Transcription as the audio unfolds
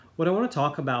what I want to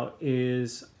talk about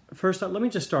is, first, let me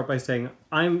just start by saying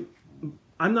I'm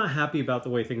not happy about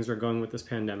the way things are going with this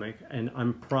pandemic, and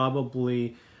I'm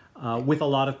probably with a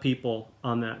lot of people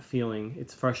on that feeling.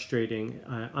 It's frustrating.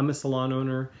 I'm a salon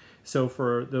owner, so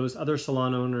for those other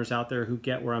salon owners out there who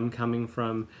get where I'm coming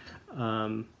from,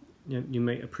 you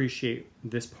may appreciate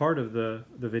this part of the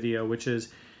video, which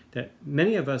is that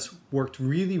many of us worked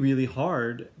really, really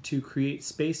hard to create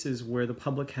spaces where the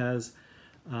public has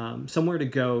somewhere to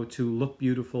go, to look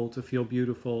beautiful, to feel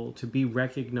beautiful, to be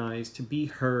recognized, to be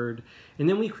heard. And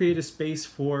then we create a space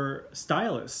for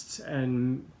stylists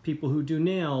and people who do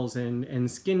nails and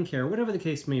skincare, whatever the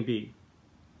case may be.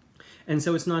 And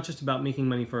so it's not just about making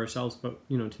money for ourselves, but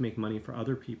to make money for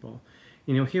other people.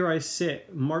 Here I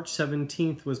sit. March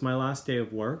 17th was my last day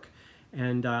of work.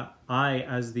 And I,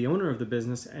 as the owner of the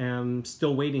business, am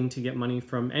still waiting to get money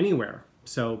from anywhere.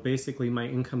 So basically my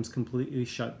income's completely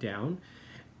shut down.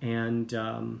 And,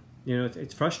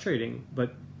 it's frustrating.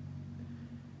 But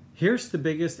here's the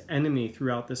biggest enemy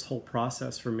throughout this whole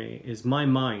process for me is my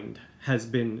mind has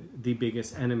been the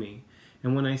biggest enemy.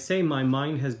 And when I say my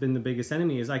mind has been the biggest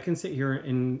enemy is I can sit here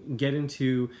and get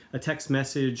into a text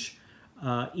message,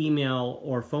 email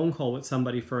or phone call with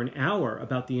somebody for an hour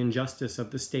about the injustice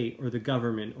of the state or the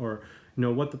government or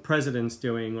what the president's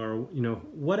doing or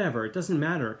whatever. It doesn't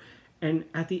matter. And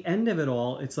at the end of it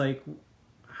all, it's like,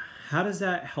 how does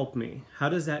that help me? How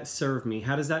does that serve me?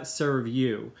 How does that serve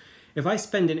you? If I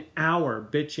spend an hour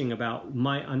bitching about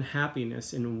my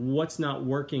unhappiness and what's not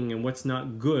working and what's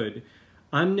not good,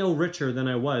 I'm no richer than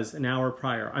I was an hour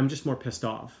prior. I'm just more pissed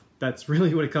off. That's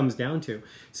really what it comes down to.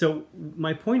 So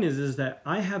my point is that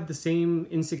I have the same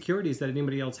insecurities that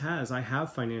anybody else has. I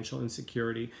have financial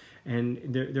insecurity, and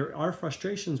there are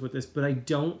frustrations with this, but I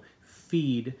don't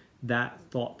feed that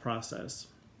thought process.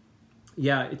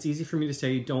 Yeah, it's easy for me to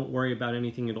say, don't worry about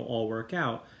anything, it'll all work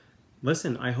out.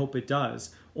 Listen, I hope it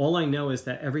does. All I know is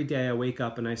that every day I wake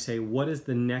up and I say, what is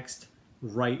the next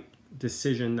right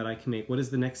decision that I can make? What is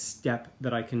the next step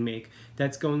that I can make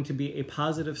that's going to be a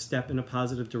positive step in a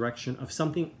positive direction of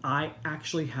something I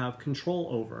actually have control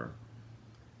over?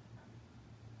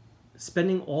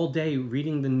 Spending all day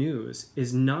reading the news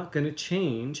is not going to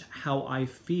change how I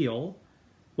feel.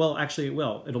 Well, actually it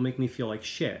will. It'll make me feel like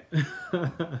shit.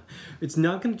 It's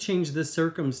not going to change the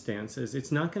circumstances.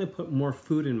 It's not going to put more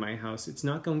food in my house. It's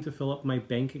not going to fill up my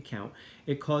bank account.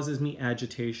 It causes me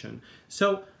agitation.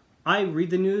 So I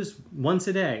read the news once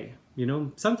a day,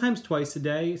 sometimes twice a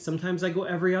day. Sometimes I go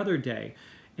every other day.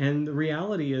 And the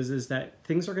reality is that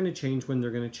things are going to change when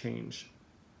they're going to change.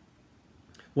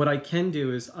 What I can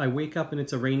do is I wake up and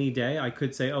it's a rainy day. I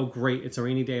could say, oh, great, it's a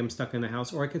rainy day, I'm stuck in the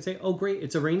house. Or I could say, oh, great,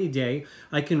 it's a rainy day,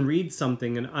 I can read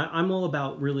something. And I'm all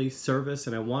about really service,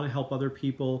 and I want to help other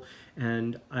people.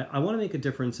 And I want to make a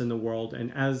difference in the world.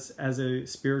 And as a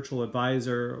spiritual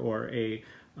advisor or a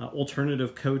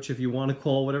alternative coach, if you want to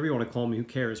call, whatever you want to call me, who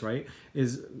cares, right?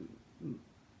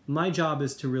 My job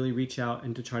is to really reach out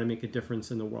and to try to make a difference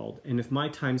in the world. And if my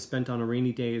time spent on a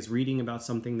rainy day is reading about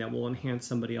something that will enhance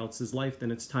somebody else's life,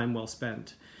 then it's time well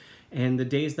spent. And the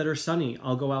days that are sunny,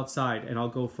 I'll go outside and I'll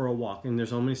go for a walk. And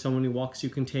there's only so many walks you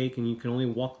can take, and you can only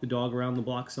walk the dog around the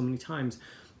block so many times.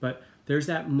 But there's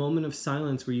that moment of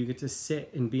silence where you get to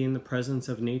sit and be in the presence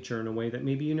of nature in a way that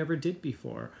maybe you never did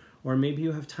before. Or maybe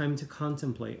you have time to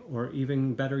contemplate, or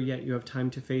even better yet, you have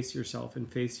time to face yourself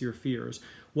and face your fears.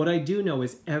 What I do know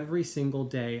is every single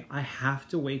day I have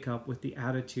to wake up with the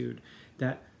attitude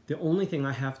that the only thing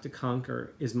I have to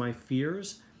conquer is my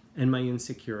fears and my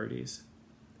insecurities.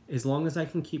 As long as I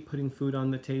can keep putting food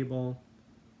on the table,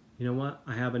 you know what?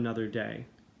 I have another day.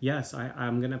 Yes,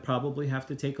 I'm going to probably have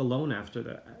to take a loan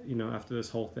after this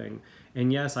whole thing.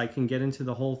 And yes, I can get into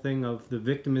the whole thing of the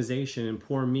victimization and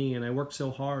poor me, and I work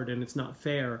so hard and it's not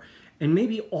fair. And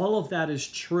maybe all of that is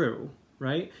true,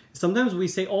 right? Sometimes we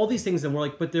say all these things and we're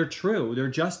like, but they're true, they're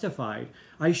justified.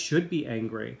 I should be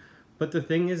angry. But the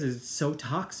thing is it's so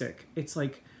toxic. It's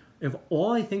like, if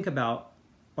all I think about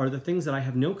are the things that I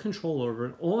have no control over,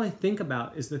 and all I think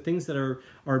about is the things that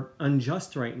are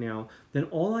unjust right now, then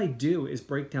all I do is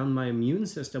break down my immune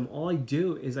system. All I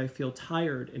do is I feel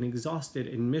tired and exhausted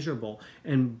and miserable.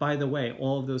 And by the way,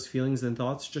 all of those feelings and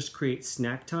thoughts just create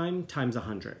snack time times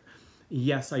 100.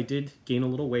 Yes, I did gain a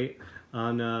little weight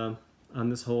on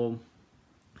this whole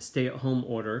stay-at-home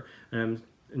order, and I'm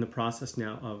in the process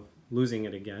now of losing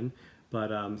it again.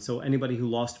 But so anybody who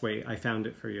lost weight, I found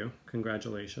it for you.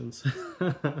 Congratulations.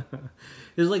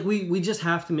 It's like we just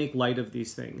have to make light of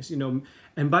these things, you know.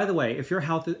 And by the way, if your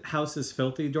house is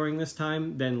filthy during this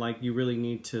time, then like you really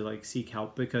need to like seek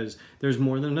help, because there's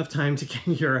more than enough time to get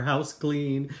your house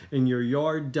clean and your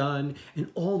yard done and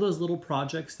all those little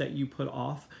projects that you put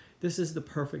off. This is the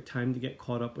perfect time to get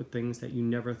caught up with things that you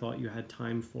never thought you had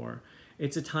time for.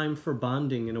 It's a time for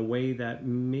bonding in a way that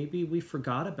maybe we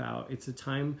forgot about. It's a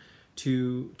time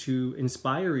to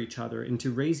inspire each other and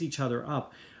to raise each other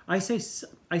up. I see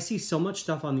so much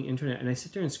stuff on the internet, and I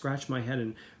sit there and scratch my head,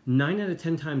 and 9 out of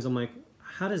 10 times I'm like,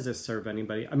 how does this serve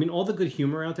anybody? I mean, all the good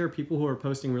humor out there, people who are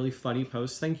posting really funny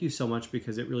posts, thank you so much,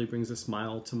 because it really brings a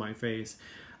smile to my face.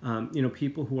 You know,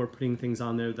 people who are putting things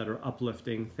on there that are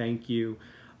uplifting, thank you.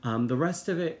 The rest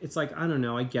of it, it's like, I don't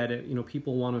know, I get it. You know,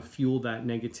 people want to fuel that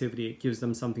negativity. It gives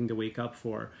them something to wake up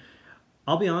for.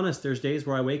 I'll be honest, there's days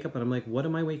where I wake up and I'm like, what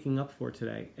am I waking up for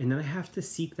today? And then I have to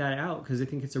seek that out, because I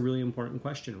think it's a really important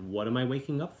question. What am I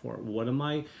waking up for? What am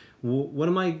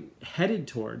I headed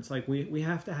towards? Like we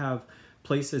have to have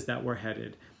places that we're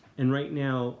headed. And right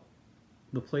now,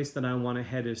 the place that I want to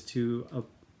head is to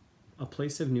a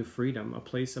place of new freedom, a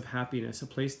place of happiness, a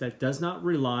place that does not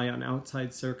rely on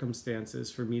outside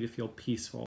circumstances for me to feel peaceful.